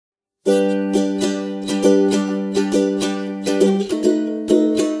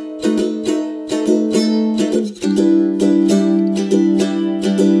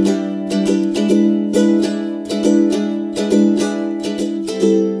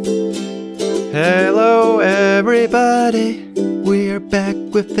Hello, everybody. We are back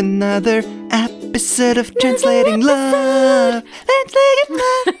with another episode of Translating Love. Translating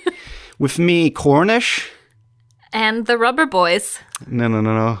Love. With me, Cornish. And the Rubber Boys. No.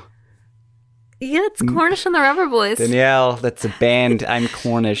 Yeah, it's Cornish and the Rubber Boys. Danielle, that's a band. I'm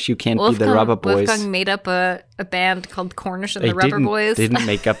Cornish. You can't be the Rubber Boys. Wolfgang made up a band called Cornish and the Rubber Boys. Didn't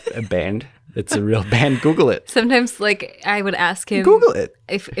make up a band. It's a real band. Google it. Sometimes, like, I would ask him. Google it.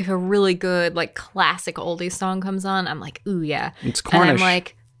 If a really good, like, classic oldies song comes on, I'm like, ooh, yeah. It's Cornish. And I'm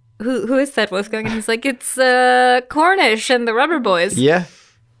like, who is that, Wolfgang? And he's like, it's Cornish and the Rubber Boys. Yeah.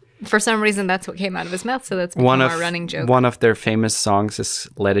 For some reason, that's what came out of his mouth, so that's become our running joke. One of their famous songs is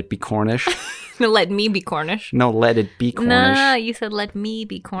Let It Be Cornish. No, Let Me Be Cornish. No, Let It Be Cornish. Nah, you said Let Me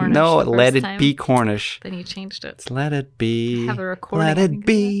Be Cornish. No, Let It Be Cornish. Then you changed it. It's Let It Be. I have a recording. Let it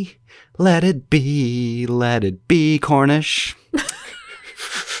be. Let it be. Let it be Cornish.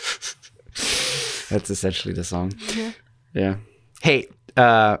 That's essentially the song. Yeah. Hey,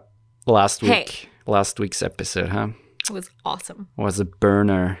 last week's episode, huh? It was awesome. Was a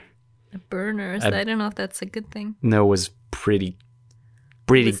burner. A burner. So I don't know if that's a good thing. No, it was pretty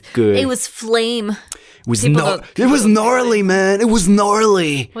good. It was flame. It was gnarly, man. It was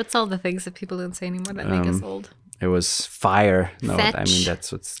gnarly. What's all the things that people don't say anymore that make us old? It was fire. No, Fetch. I mean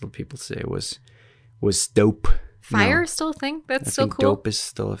that's what still people say. It was dope. Fire is still a thing? That's still cool? Dope is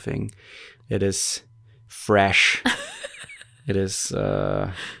still a thing. It is fresh. It is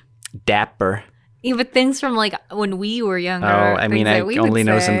dapper. Yeah, but things from like when we were younger. Oh, I mean, I only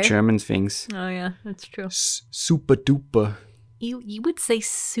know some German things. Oh yeah, that's true. Super duper. You would say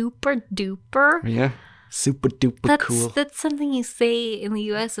super duper? Yeah. Super duper cool. That's something you say in the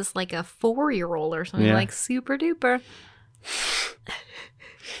US as like a 4-year-old or something, like super duper.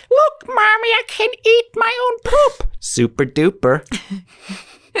 Look, Mommy, I can eat my own poop. Super duper.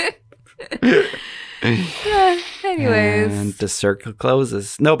 Anyways. And the circle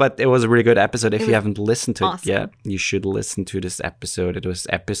closes. No, but it was a really good episode. If you haven't listened to it yet, you should listen to this episode. It was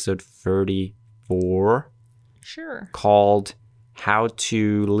episode 34. Sure. Called How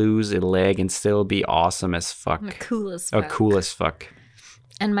to Lose a Leg and Still Be Awesome as Fuck. Cool as fuck. Cool as fuck.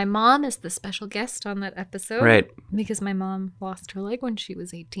 And my mom is the special guest on that episode. Right. Because my mom lost her leg when she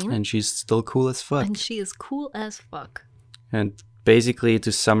was 18. And she's still cool as fuck. And she is cool as fuck. And basically,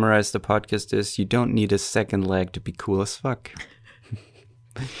 to summarize the podcast is, you don't need a second leg to be cool as fuck.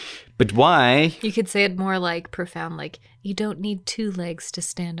 But why? You could say it more like profound, like, you don't need 2 legs to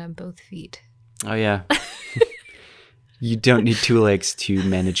stand on both feet. Oh, yeah. You don't need 2 legs to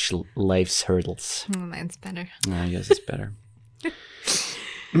manage life's hurdles. Mine's better. I guess it's better.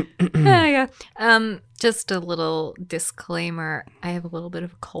 Yeah. Just a little disclaimer. I have a little bit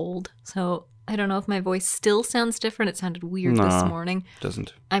of a cold, so I don't know if my voice still sounds different. It sounded weird this morning. It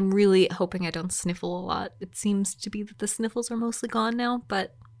doesn't. I'm really hoping I don't sniffle a lot. It seems to be that the sniffles are mostly gone now,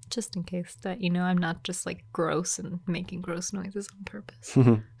 but just in case that, I'm not just like gross and making gross noises on purpose.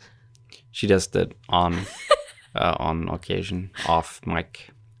 She does that on occasion, off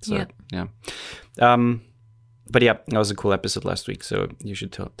mic. So, yeah. But yeah, that was a cool episode last week, so you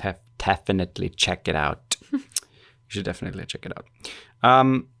should definitely check it out.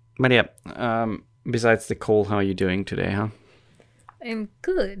 But yeah, besides the cold, how are you doing today, huh? I'm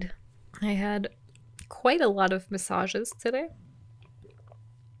good. I had quite a lot of massages today.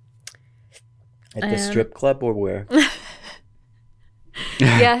 At the strip club or where?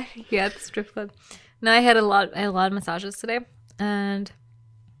 yeah, at the strip club. No, I had a lot of massages today, and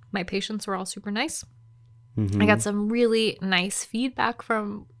my patients were all super nice. I got some really nice feedback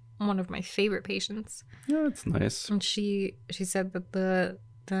from one of my favorite patients. Yeah, that's nice. And she said that the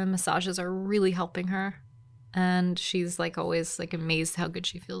massages are really helping her, and she's like always like amazed how good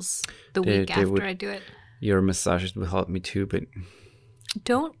she feels the week after I do it. Your massages will help me too, but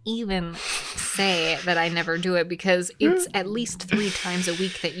don't even say that I never do it, because it's at least 3 times a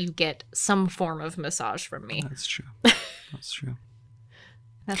week that you get some form of massage from me. That's true.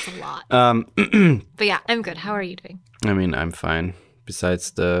 That's a lot. But yeah, I'm good. How are you doing? I mean, I'm fine.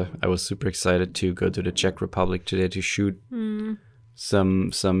 Besides I was super excited to go to the Czech Republic today to shoot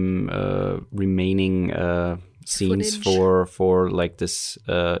some remaining scenes for like this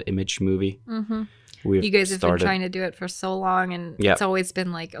image movie. You guys have been trying to do it for so long, and it's always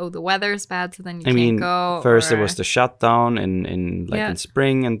been like, oh, the weather's bad, so then you can't go. First it was the shutdown in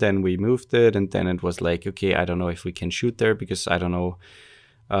spring, and then we moved it, and then it was like, okay, I don't know if we can shoot there because I don't know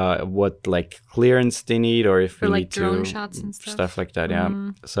what like clearance they need, or if we like need drone to shots and stuff like that.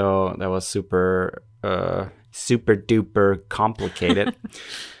 Yeah, so that was super duper complicated.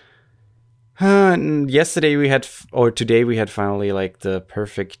 And yesterday we had, or today we had finally like the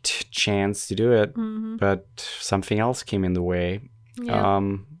perfect chance to do it, but something else came in the way. Yeah.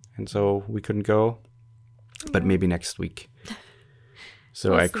 And so we couldn't go, but maybe next week.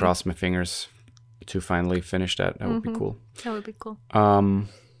 So I crossed my fingers to finally finish that. That would be cool. That would be cool.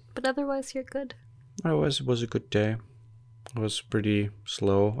 But otherwise, you're good. Otherwise, it was a good day. It was pretty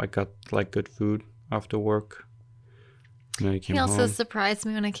slow. I got like good food after work. And then I came He also home. surprised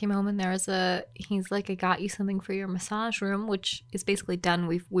me when I came home, and he's like, I got you something for your massage room, which is basically done.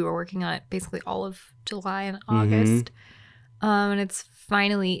 We were working on it basically all of July and August. And it's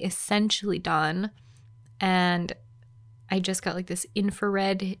finally essentially done. And I just got like this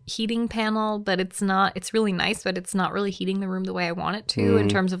infrared heating panel, but it's really nice, but it's not really heating the room the way I want it to in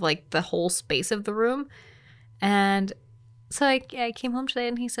terms of like the whole space of the room. And so I came home today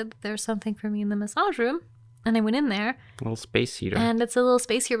and he said that there's something for me in the massage room. And I went in there. A little space heater. And it's a little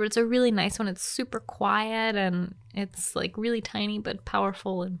space heater, but it's a really nice one. It's super quiet and it's like really tiny but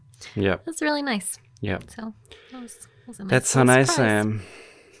powerful. And it's really nice. Yeah. So that was a nice That's how nice I surprise. am.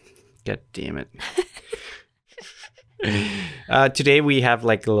 God damn it. Today we have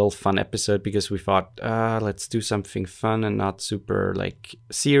like a little fun episode because we thought, let's do something fun and not super like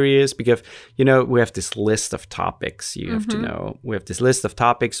serious, because we have this list of topics. You have to know, we have this list of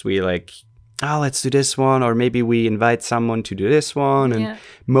topics. We like, let's do this one, or maybe we invite someone to do this one, and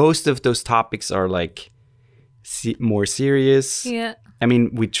most of those topics are like more serious. I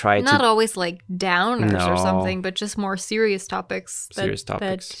mean, we try not always like downers or something, but just more serious topics.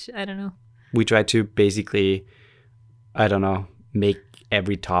 That, I don't know. We try to basically, I don't know, make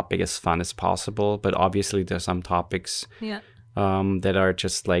every topic as fun as possible. But obviously there's some topics that are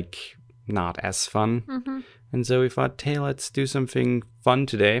just like not as fun. And so we thought, hey, let's do something fun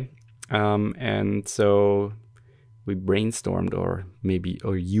today. And so we brainstormed, or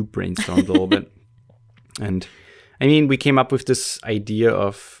you brainstormed a little bit. And I mean, we came up with this idea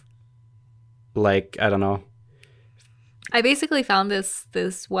of like, I don't know. I basically found this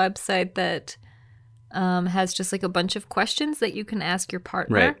website that has just like a bunch of questions that you can ask your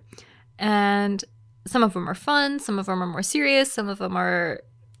partner. Right. And some of them are fun, some of them are more serious, some of them are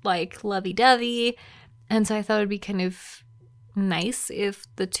like lovey-dovey. And so I thought it'd be kind of nice if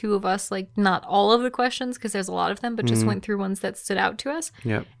the two of us, like not all of the questions, because there's a lot of them, but just went through ones that stood out to us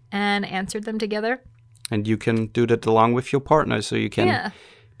and answered them together. And you can do that along with your partner. So you can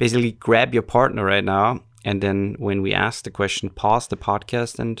basically grab your partner right now, and then when we ask the question, pause the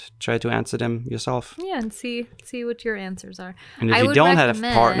podcast and try to answer them yourself. Yeah, and see what your answers are. And if you don't have a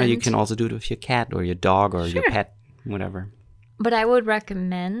partner, you can also do it with your cat or your dog or your pet, whatever. But I would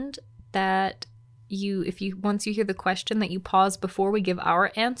recommend that once you hear the question, that you pause before we give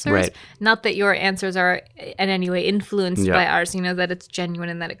our answers. Right. Not that your answers are in any way influenced by ours, that it's genuine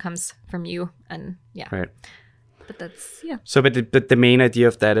and that it comes from you. And Right. But that's, So, but the main idea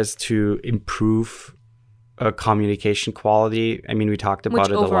of that is to improve communication quality. I mean, we talked about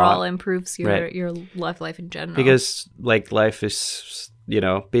it a lot. Which overall improves your life in general. Because like life is,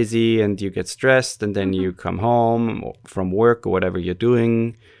 busy, and you get stressed, and then you come home from work or whatever you're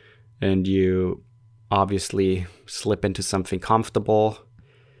doing, and you obviously slip into something comfortable,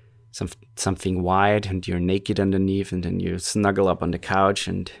 something wide, and you're naked underneath, and then you snuggle up on the couch,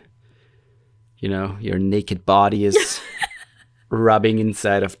 and your naked body is rubbing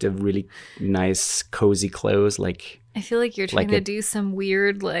inside of the really nice cozy clothes. Like, I feel like you're trying to do some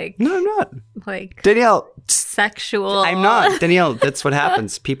weird like No, I'm not. Like Danielle, sexual. I'm not. Danielle, that's what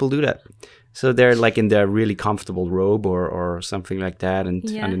happens. People do that. So they're like in their really comfortable robe or something like that, and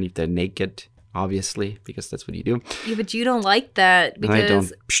underneath they're naked, obviously, because that's what you do. Yeah, but you don't like that because I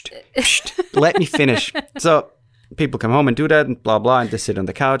don't. Let me finish. So people come home and do that and blah, blah, and they sit on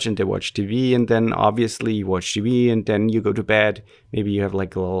the couch and they watch TV, and then obviously you watch TV and then you go to bed. Maybe you have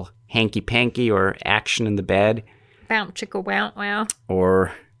like a little hanky-panky or action in the bed. Bow, chicka, wow, wow.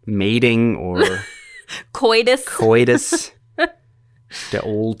 Or mating or coitus. The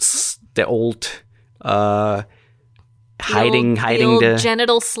old hiding the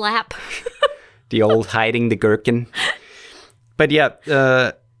genital slap. The old hiding the gherkin. But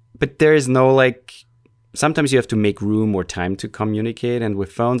but there is no like, sometimes you have to make room or time to communicate, and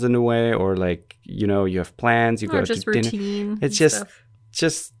with phones in the way, or like, you have plans, you go just to routine. dinner. It's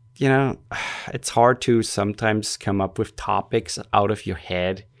just it's hard to sometimes come up with topics out of your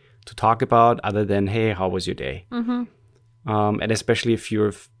head to talk about, other than, hey, how was your day? Mm-hmm. And especially if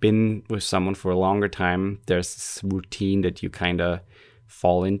you've been with someone for a longer time, there's this routine that you kind of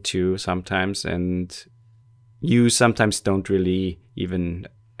fall into sometimes, and you sometimes don't really even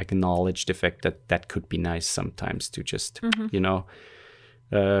acknowledge the fact that that could be nice sometimes to just,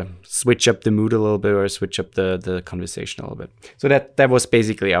 switch up the mood a little bit or switch up the conversation a little bit. So that was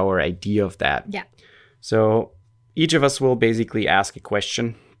basically our idea of that. Yeah. So each of us will basically ask a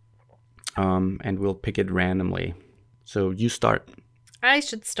question, and we'll pick it randomly. So you start. I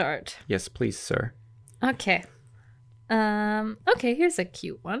should start. Yes, please, sir. Okay. Okay, here's a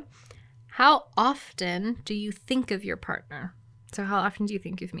cute one. How often do you think of your partner? So how often do you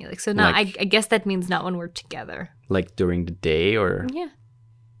think of me? Like, so now I guess that means not when we're together. Like during the day or? Yeah.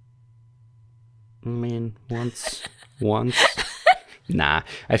 I mean, once. Nah,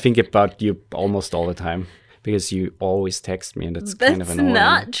 I think about you almost all the time because you always text me and that's kind of annoying.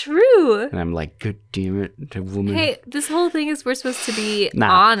 That's not true. And I'm like, good damn it, the woman. Hey, this whole thing is we're supposed to be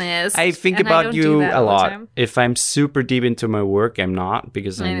honest. I think about you a lot. If I'm super deep into my work, I'm not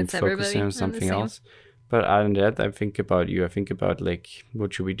because I'm focusing on something else. But other than that, I think about you. I think about like,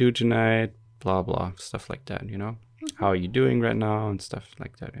 what should we do tonight? Blah, blah, stuff like that, you know? Mm-hmm. How are you doing right now? And stuff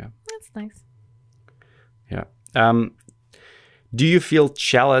like that, yeah. That's nice. Yeah. Do you feel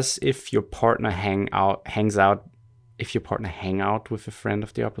jealous if your partner hangs out with a friend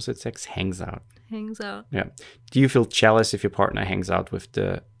of the opposite sex? Hangs out. Yeah. Do you feel jealous if your partner hangs out with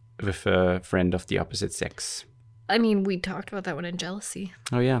a friend of the opposite sex? I mean, we talked about that one in jealousy.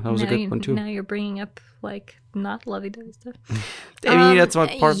 Oh yeah, that was a good one too. Now you're bringing up like not lovey-dovey stuff. I mean, that's what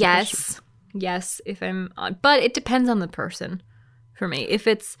part. Yes. If I'm, but it depends on the person. For me, if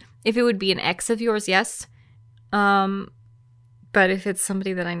it would be an ex of yours, yes. But if it's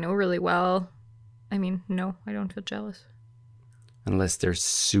somebody that I know really well, I mean, no, I don't feel jealous. Unless they're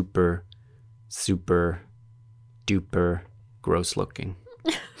super, super duper gross looking.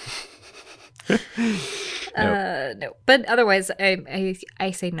 No. But otherwise, I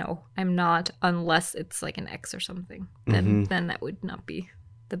say no. I'm not, unless it's like an ex or something. Then that would not be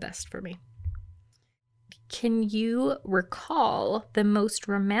the best for me. Can you recall the most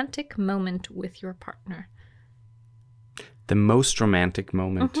romantic moment with your partner? The most romantic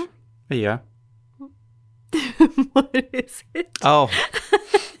moment? Yeah. What is it? Oh.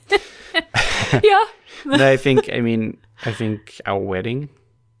 Yeah. No, I think our wedding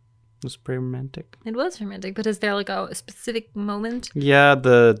was pretty romantic. It was romantic, but is there like a specific moment? Yeah,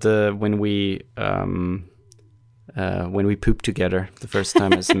 the when we pooped together the first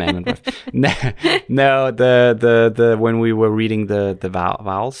time as man and wife. No, the when we were reading the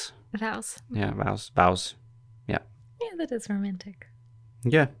vows. Vows. Yeah, vows. Yeah. Yeah, that is romantic.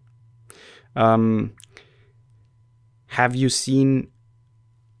 Yeah. Have you seen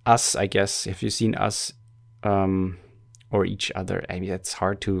us? I guess have you seen us, or each other? I mean, it's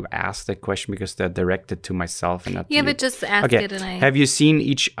hard to ask that question because they're directed to myself and not to you. But just ask it and Have you seen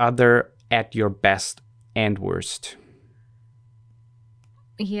each other at your best and worst?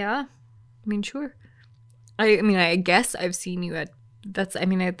 Yeah. I mean, sure. I guess I've seen you at... That's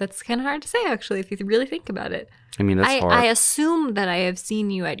kind of hard to say, actually, if you really think about it. I mean, that's hard. I assume that I have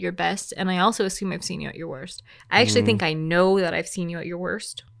seen you at your best, and I also assume I've seen you at your worst. I actually think I know that I've seen you at your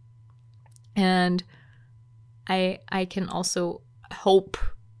worst. And I can also hope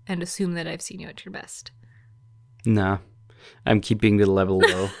and assume that I've seen you at your best. Nah. I'm keeping the level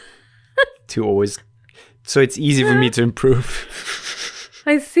low to always... So it's easy for me to improve.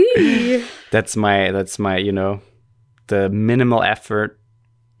 I see. That's my, the minimal effort,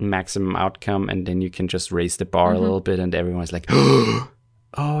 maximum outcome, and then you can just raise the bar a little bit, and everyone's like,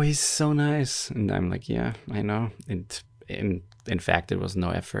 "Oh, he's so nice," and I'm like, "Yeah, I know." And in fact, it was no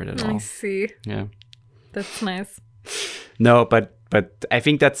effort at all. I see. Yeah, that's nice. No, but I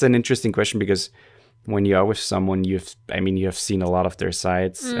think that's an interesting question because when you are with someone, you have seen a lot of their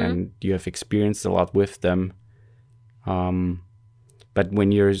sides and you have experienced a lot with them. But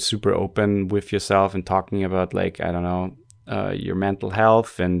when you're super open with yourself and talking about, like, I don't know, your mental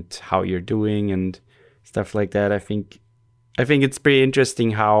health and how you're doing and stuff like that, I think it's pretty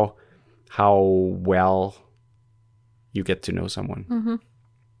interesting how well you get to know someone.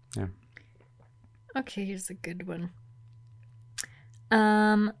 Yeah. Okay, here's a good one.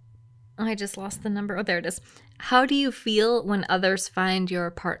 I just lost the number. Oh, there it is. How do you feel when others find your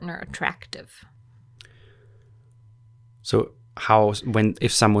partner attractive? So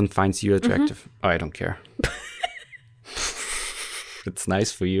if someone finds you attractive, I don't care. It's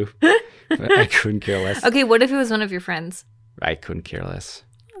nice for you. But I couldn't care less. Okay, what if it was one of your friends? I couldn't care less.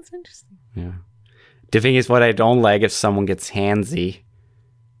 That's interesting. Yeah. The thing is, what I don't like if someone gets handsy.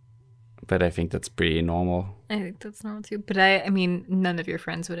 But I think that's pretty normal. I think that's normal too. But I mean, none of your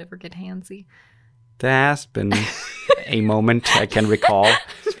friends would ever get handsy. There has been a moment I can recall.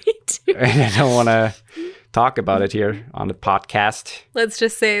 Me too. And I don't want to talk about it here on the podcast. Let's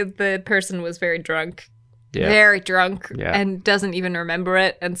just say the person was very drunk very drunk, Yeah. and doesn't even remember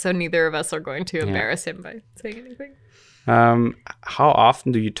it. And so neither of us are going to embarrass him by saying anything. How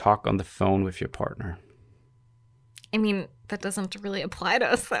often do you talk on the phone with your partner? I mean, that doesn't really apply to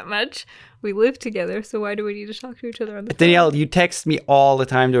us that much. We live together, so why do we need to talk to each other on the phone? Danielle, you text me all the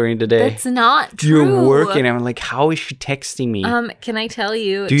time during the day. That's not true. You're working. I'm like, how is she texting me? Can I tell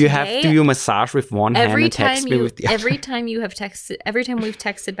you? Do you massage with one hand and text me with the other? Every time we've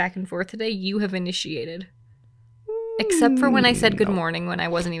texted back and forth today, you have initiated. Except for when I said good morning when I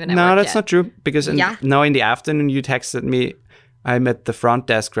wasn't even at work that's yet. not true. Because now in the afternoon you texted me, I'm at the front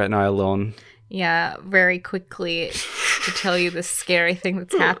desk right now alone. Yeah, very quickly to tell you the scary thing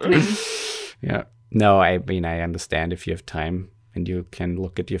that's happening. Yeah. No, I mean, I understand if you have time and you can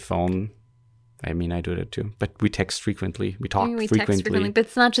look at your phone. I mean, I do that too. But we text frequently. We talk frequently. Text frequently. But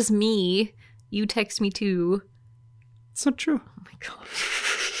it's not just me. You text me too. It's not true. Oh my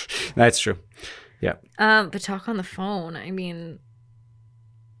gosh. That's true. Yeah. But talk on the phone. I mean,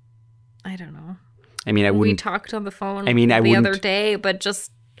 I don't know. I mean, We talked on the phone the other day, but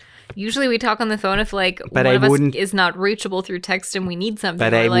just usually we talk on the phone if one of us is not reachable through text and we need something.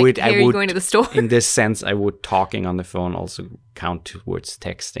 But are you going to the store? In this sense, I would talking on the phone also count towards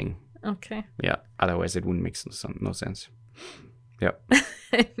texting. Okay. Yeah. Otherwise, it wouldn't make no sense. Yeah.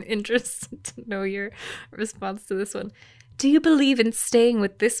 I'm interested to know your response to this one. Do you believe in staying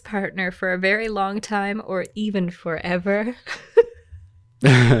with this partner for a very long time or even forever?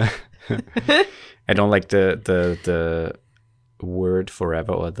 I don't like the word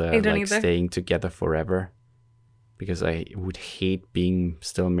forever or the staying together forever, because I would hate being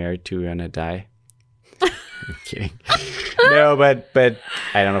still married to you and I die. I'm kidding. No, but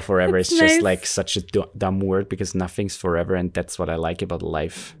I don't know, forever is just like such a dumb word, because nothing's forever, and that's what I like about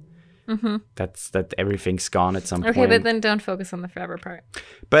life. Mm-hmm. That everything's gone at some point. Okay, but then don't focus on the forever part.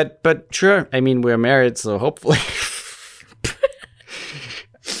 But sure, I mean, we're married, so hopefully.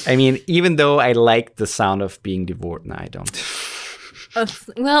 I mean, even though I like the sound of being divorced, no, I don't.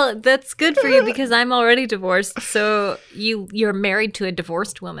 Well, that's good for you because I'm already divorced. So you're married to a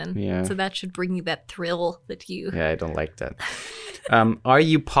divorced woman. Yeah. So that should bring you that thrill that you. Yeah, I don't like that. Are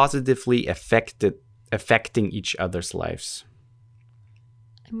you positively affecting each other's lives?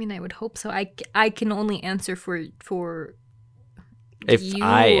 I mean, I would hope so. I can only answer for if you.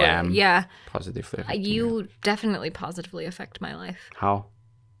 I am positively. positively. You definitely positively affect my life. How?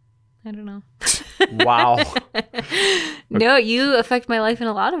 I don't know. Wow. No, you affect my life in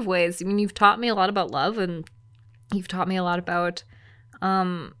a lot of ways. I mean, you've taught me a lot about love, and you've taught me a lot about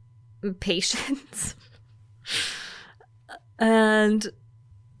patience. And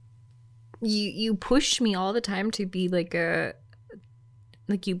you push me all the time to be like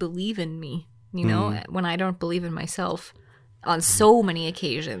you believe in me, you know, when I don't believe in myself on so many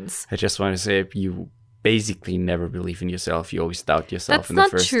occasions. I just want to say, you basically never believe in yourself. You always doubt yourself.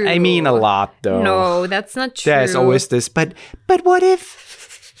 That's not true. I mean, a lot though. No, that's not true. There's always this, but what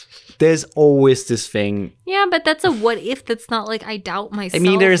if? There's always this thing. Yeah, but that's a what if. That's not like I doubt myself. I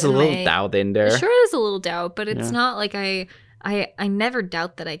mean, there's a little doubt in there. Sure, there's a little doubt, but it's not like I never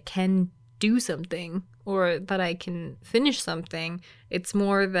doubt that I can do something or that I can finish something. It's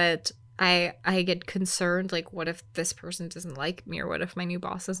more that I get concerned, like, what if this person doesn't like me, or what if my new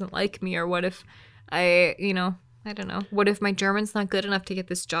boss doesn't like me, or what if I don't know. What if my German's not good enough to get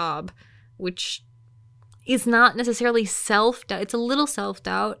this job, which is not necessarily self-doubt. It's a little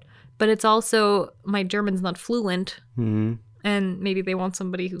self-doubt, but it's also my German's not fluent, and maybe they want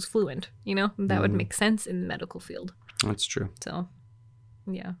somebody who's fluent, you know? That would make sense in the medical field. That's true. So,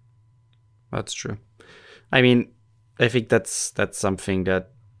 yeah. That's true. I mean, I think that's something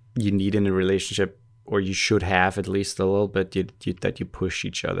that you need in a relationship, or you should have at least a little bit, that you push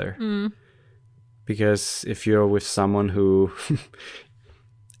each other. Because if you're with someone who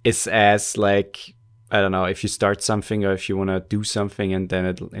is as like, I don't know, if you start something or if you want to do something and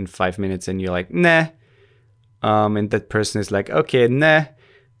then in 5 minutes and you're like, nah, and that person is like, okay, nah,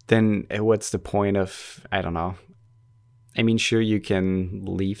 then what's the point of, I don't know. I mean, sure, you can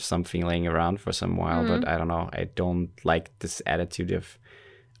leave something laying around for some while, but I don't know. I don't like this attitude of,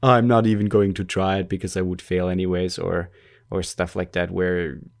 oh, I'm not even going to try it because I would fail anyways, or stuff like that,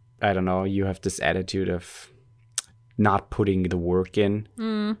 where, I don't know, you have this attitude of not putting the work in,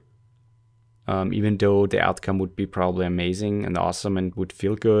 even though the outcome would be probably amazing and awesome and would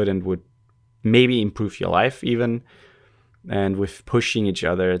feel good and would maybe improve your life even. And with pushing each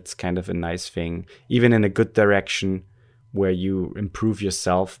other, it's kind of a nice thing, even in a good direction, where you improve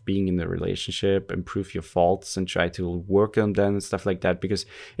yourself being in the relationship, improve your faults and try to work on them and stuff like that. Because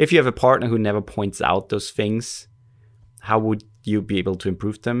if you have a partner who never points out those things, how would you be able to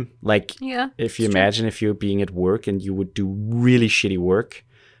improve them? Like, if you imagine if you're being at work and you would do really shitty work,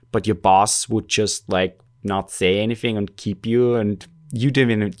 but your boss would just like not say anything and keep you, and you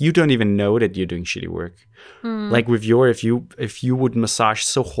don't even know that you're doing shitty work. Like with if you would massage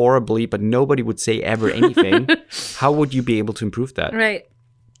so horribly, but nobody would say ever anything, how would you be able to improve that? Right.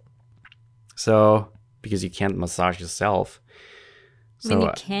 So, because you can't massage yourself. So, I mean,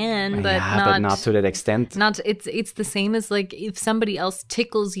 you can, but not to that extent. It's the same as like if somebody else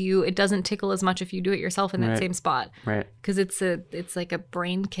tickles you, it doesn't tickle as much if you do it yourself in that same spot. Right. Because it's like a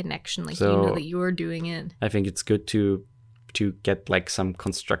brain connection, like so, you know that you're doing it. I think it's good to get like some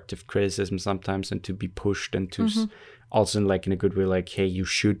constructive criticism sometimes, and to be pushed, and to also like in a good way, like, hey, you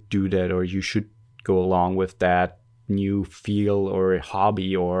should do that, or you should go along with that new feel or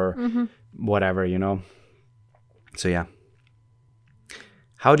hobby or whatever, you know. So yeah.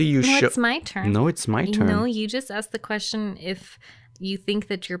 How do you show? It's my turn. No, it's my turn. No, you just asked the question if you think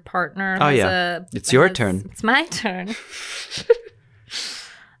that your partner it's your turn. It's my turn.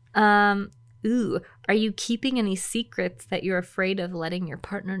 Are you keeping any secrets that you're afraid of letting your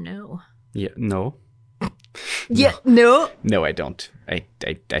partner know? Yeah, no. No, I don't. I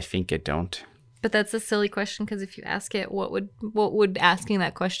think I don't. But that's a silly question, because if you ask it, what would asking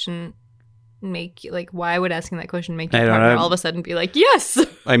that question make you, like, why would asking that question make your partner all of a sudden be like, yes?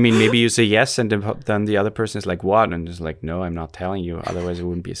 I mean, maybe you say yes, and then the other person is like, what? And it's like, no, I'm not telling you. Otherwise, it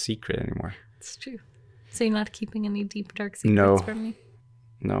wouldn't be a secret anymore. It's true. So you're not keeping any deep, dark secrets from me?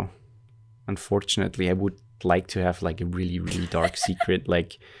 No. Unfortunately, I would like to have like a really, really dark secret,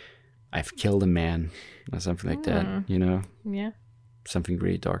 like I've killed a man or something like that, you know? Yeah. Something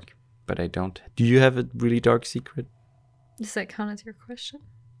really dark. But I don't. Do you have a really dark secret? Does that count as your question?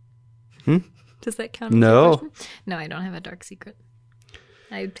 Does that count as your question? No, I don't have a dark secret.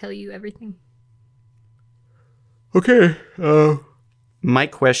 I would tell you everything. Okay. My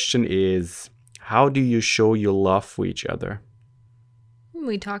question is, how do you show your love for each other?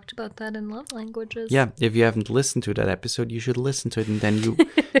 We talked about that in love languages. Yeah, if you haven't listened to that episode, you should listen to it, and then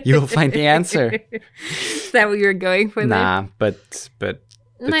you'll find the answer. Is that what you were going for? Nah, but it's a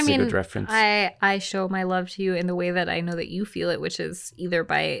good reference. I show my love to you in the way that I know that you feel it, which is either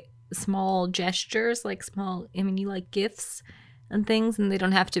by small gestures, like you like gifts and things, and they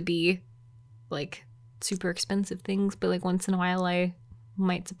don't have to be like super expensive things, but like once in a while I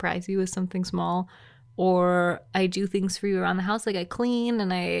might surprise you with something small. Or I do things for you around the house, like I clean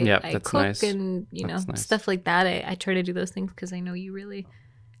and I cook and, you know, stuff like that. I try to do those things because I know you really,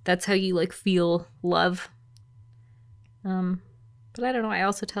 that's how you like feel love. But I don't know. I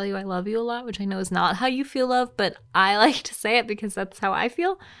also tell you I love you a lot, which I know is not how you feel love, but I like to say it because that's how I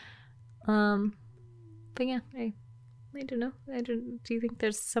feel. But yeah, I don't know. Do you think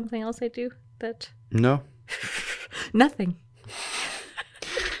there's something else I do that? No. Nothing.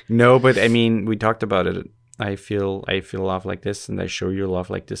 No, but I mean, we talked about it. I feel love like this, and I show you love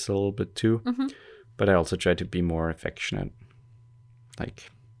like this a little bit too. But I also try to be more affectionate,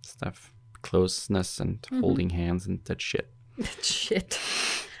 like stuff, closeness and holding hands and that shit.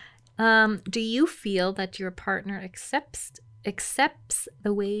 Do you feel that your partner accepts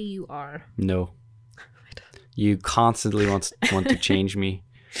the way you are? No. You constantly want to change me.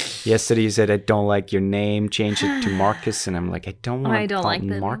 Yesterday you said, I don't like your name, change it to Marcus, and I'm like, I don't want to call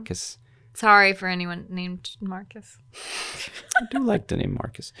him Marcus. Sorry for anyone named Marcus. I do like the name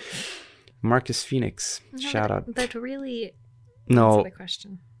Marcus. Marcus Phoenix. No, shout out. That really no the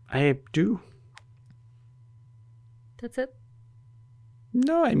question. I do. That's it?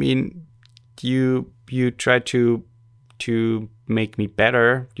 No, I mean, you try to make me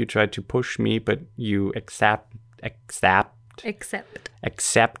better. You try to push me, but you accept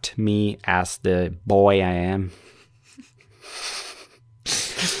me as the boy I am.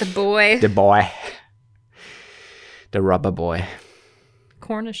 The boy. The rubber boy.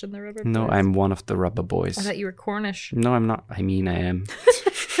 Cornish and the rubber boy. No, I'm one of the rubber boys. I thought you were Cornish. No, I'm not. I mean, I am.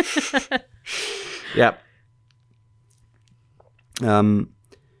 Yeah.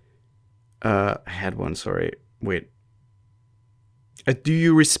 I had one, sorry. Wait. Do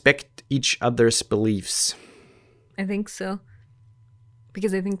you respect each other's beliefs? I think so.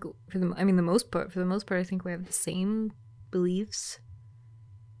 Because I think for the most part, I think we have the same beliefs.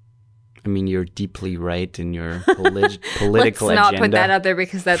 I mean, you're deeply right in your political Let's agenda. not put that out there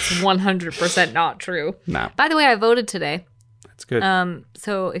because that's 100% not true. No. By the way, I voted today. That's good.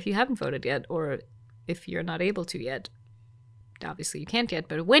 So if you haven't voted yet, or if you're not able to yet, obviously you can't yet,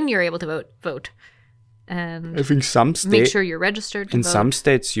 but when you're able to vote. And I think some states... Make sure you're registered to vote. In some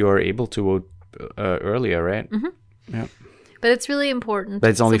states, you're able to vote earlier, right? Mm-hmm. Yeah. But it's really important.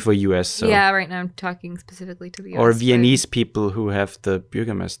 But it's only for US. So. Yeah, right now I'm talking specifically to the US. Or Viennese people who have the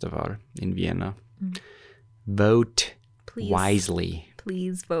Bürgermeisterwahl in Vienna. Vote wisely.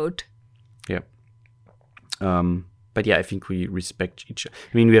 Please vote. Yeah. But yeah, I think we respect each other.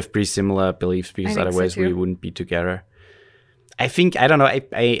 I mean, we have pretty similar beliefs because otherwise we wouldn't be together. I think, I don't know,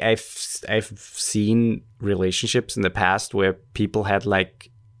 I've seen relationships in the past where people had like,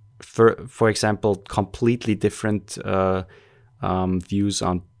 for example, completely different views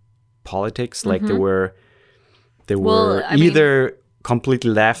on politics. Like they were either completely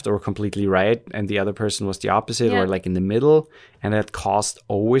left or completely right, and the other person was the opposite or like in the middle, and that caused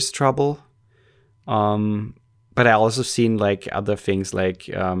always trouble. But I also seen like other things like,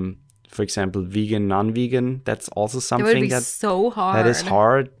 for example, vegan, non-vegan. That's also something that's so hard. That is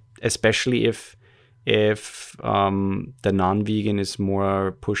hard, especially if the non-vegan is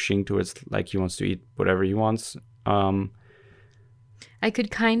more pushing towards like he wants to eat whatever he wants. I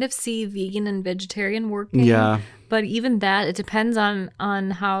could kind of see vegan and vegetarian working. Yeah. But even that, it depends on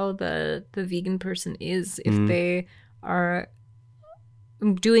how the vegan person is. If they are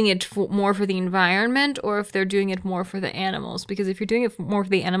doing it more for the environment or if they're doing it more for the animals. Because if you're doing it more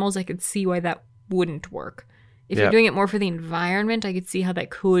for the animals, I could see why that wouldn't work. If you're doing it more for the environment, I could see how that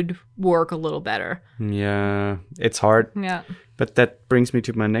could work a little better. Yeah, it's hard. Yeah. But that brings me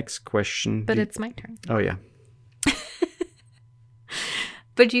to my next question. But it's my turn. Oh, yeah.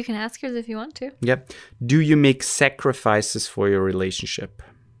 But you can ask yours if you want to. Yep. Do you make sacrifices for your relationship?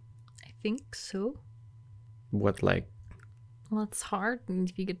 I think so. What, like? Well, it's hard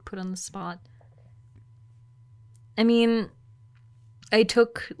if you get put on the spot. I mean, I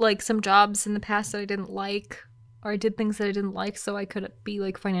took like some jobs in the past that I didn't like, or I did things that I didn't like, so I could be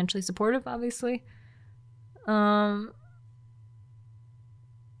like financially supportive, obviously. That's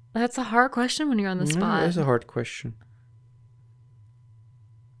a hard question when you're on the spot. That's a hard question.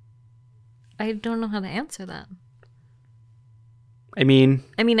 I don't know how to answer that. I mean,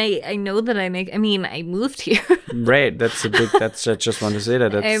 I know that I moved here. Right. I just want to say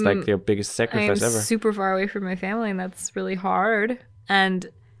that. That's like your biggest sacrifice ever. I'm super far away from my family, and that's really hard. And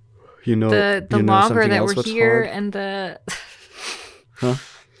the longer that we're here hard? and the... Huh?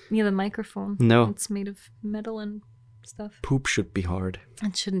 Yeah, the microphone. No. It's made of metal and stuff. Poop should be hard.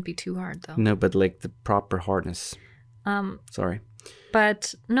 It shouldn't be too hard, though. No, but like the proper hardness. Sorry.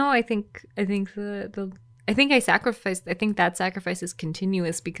 But no, I think I sacrificed. I think that sacrifice is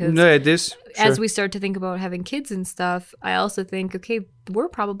continuous because it is. Sure. As we start to think about having kids and stuff, I also think, okay, we're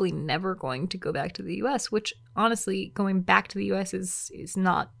probably never going to go back to the US, which honestly, going back to the US is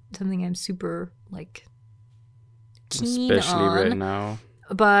not something I'm super like keen especially on. Right now.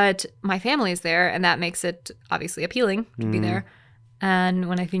 But my family is there, and that makes it obviously appealing to be there. And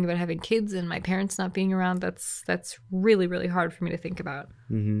when I think about having kids and my parents not being around, that's really, really hard for me to think about.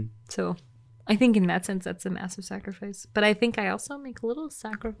 Mm-hmm. So I think in that sense, that's a massive sacrifice. But I think I also make little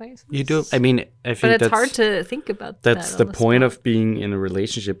sacrifices. You do. I mean, I think but it's hard to think about that. That's the point of being in a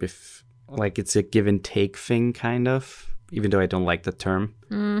relationship. If like it's a give and take thing, kind of, even though I don't like the term.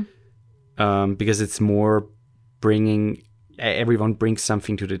 Because it's more everyone brings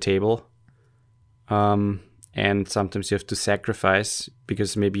something to the table. And sometimes you have to sacrifice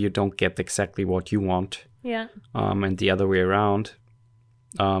because maybe you don't get exactly what you want. Yeah. And the other way around.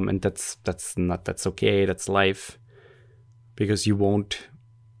 And that's okay. That's life. Because you won't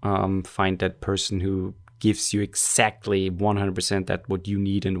find that person who gives you exactly 100% that what you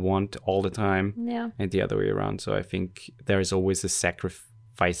need and want all the time. Yeah. And the other way around. So I think there is always a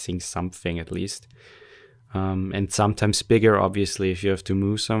sacrificing something at least. And sometimes bigger, obviously, if you have to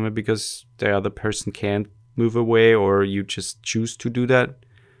move somewhere because the other person can't move away or you just choose to do that,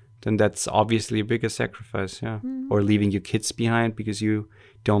 then that's obviously a bigger sacrifice, yeah. Or leaving your kids behind because you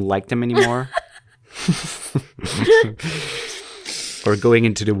don't like them anymore. Or going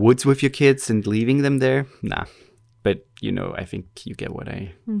into the woods with your kids and leaving them there. Nah. But, I think you get what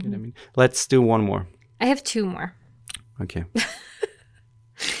I mean. Let's do one more. I have two more. Okay.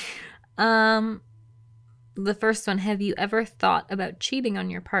 The first one, have you ever thought about cheating on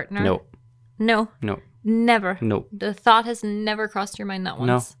your partner? No. No? No. Never? No. The thought has never crossed your mind, not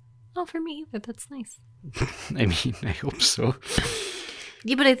once? No. Oh, for me either. That's nice. I mean, I hope so.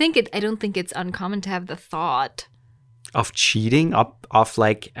 Yeah, but I don't think it's uncommon to have the thought. Of cheating? Of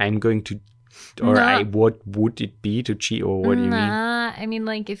like, I'm going to... Or what would it be to cheat? Or what do you mean? I mean,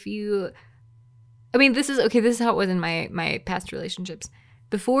 like if you... I mean, this is how it was in my past relationships.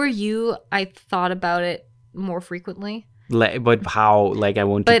 Before you, I thought about it more frequently. But how? Like I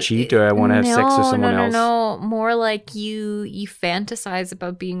want to cheat or I want to have sex with someone else? No. More like you fantasize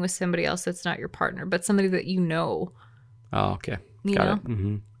about being with somebody else that's not your partner, but somebody that you know. Oh, okay. You Got know? it.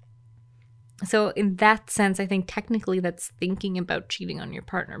 Mm-hmm. So in that sense, I think technically that's thinking about cheating on your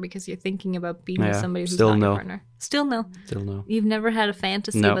partner because you're thinking about being with somebody who's Still not no. your partner. Still no. Still no. You've never had a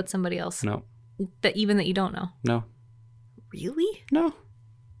fantasy No. about somebody else. No. That you don't know. No. Really? No.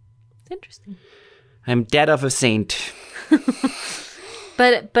 It's interesting. I'm dead of a saint.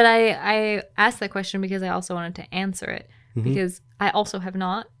 But I asked that question because I also wanted to answer it. Mm-hmm. Because I also have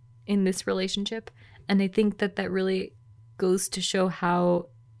not in this relationship. And I think that really goes to show how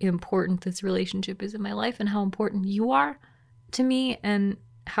important this relationship is in my life and how important you are to me and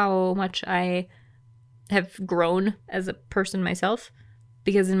how much I have grown as a person myself.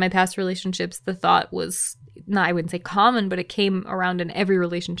 Because in my past relationships, the thought was, I wouldn't say common, but it came around in every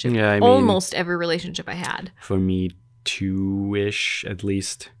relationship. Yeah, almost every relationship I had. For me, 2-ish at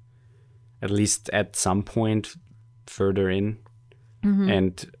least. At least at some point further in. Mm-hmm.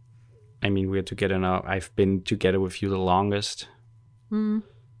 And I mean, we're together now. I've been together with you the longest. Mm-hmm.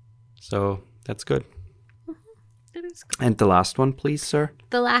 So that's good. Mm-hmm. It is good. And the last one, please, sir.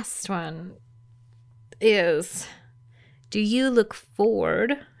 The last one is, do you look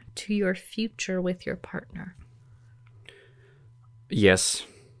forward to your future with your partner? Yes.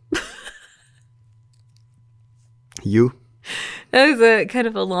 You? That was a kind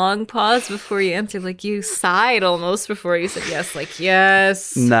of a long pause before you answered. Like you sighed almost before you said yes. Like,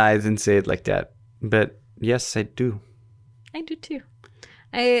 yes. Nah, I didn't say it like that. But yes, I do. I do too.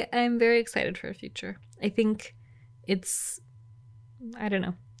 I'm very excited for our future. I think I don't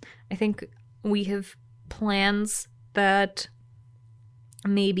know. I think we have plans that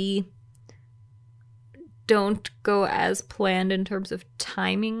maybe don't go as planned in terms of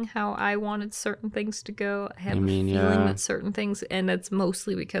timing how I wanted certain things to go. I have a feeling that certain things, and it's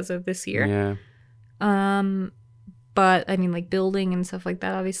mostly because of this year. Yeah. But I mean, like building and stuff like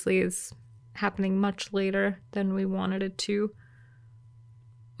that obviously is happening much later than we wanted it to.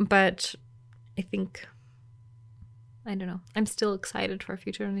 But I think, I don't know, I'm still excited for our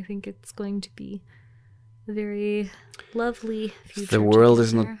future, and I think it's going to be a very lovely future. If the world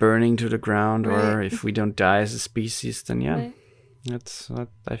is together. not burning to the ground, Right. or if we don't die as a species, then yeah, Right. that's what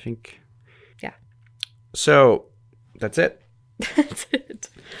I think. Yeah. So that's it. That's it.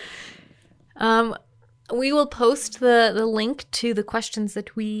 We will post the link to the questions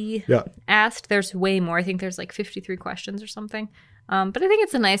that we asked. There's way more. I think there's like 53 questions or something. But I think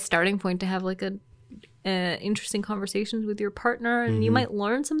it's a nice starting point to have like a interesting conversations with your partner, and you might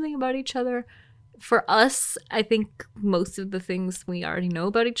learn something about each other. For us, I think most of the things we already know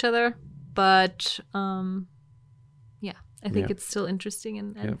about each other, but I think it's still interesting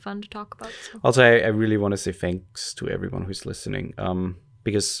and fun to talk about. So. Also, I really want to say thanks to everyone who's listening,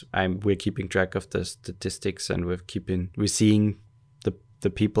 because we're keeping track of the statistics, and we're seeing the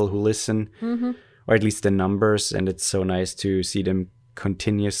people who listen, or at least the numbers, and it's so nice to see them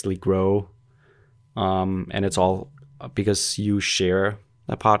continuously grow. And it's all because you share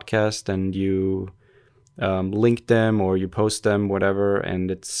a podcast and you link them or you post them, whatever,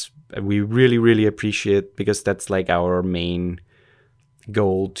 and we really, really appreciate, because that's like our main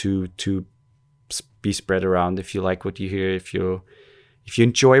goal to be spread around. If you like what you hear, if you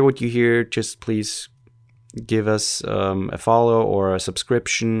enjoy what you hear, just please give us a follow or a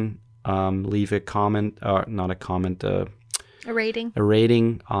subscription, leave a comment, or not a comment, a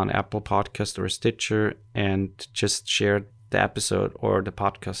rating on Apple Podcast or Stitcher, and just share the episode or the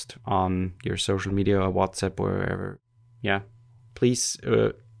podcast on your social media or WhatsApp or wherever. Yeah, please,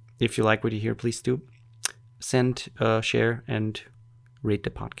 if you like what you hear, please do send, share, and rate the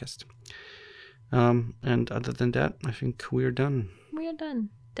podcast. And other than that, I think we're done. We are done.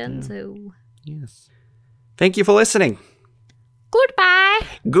 Donezo. Yes. Thank you for listening. Goodbye.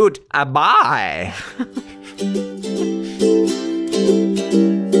 Goodbye.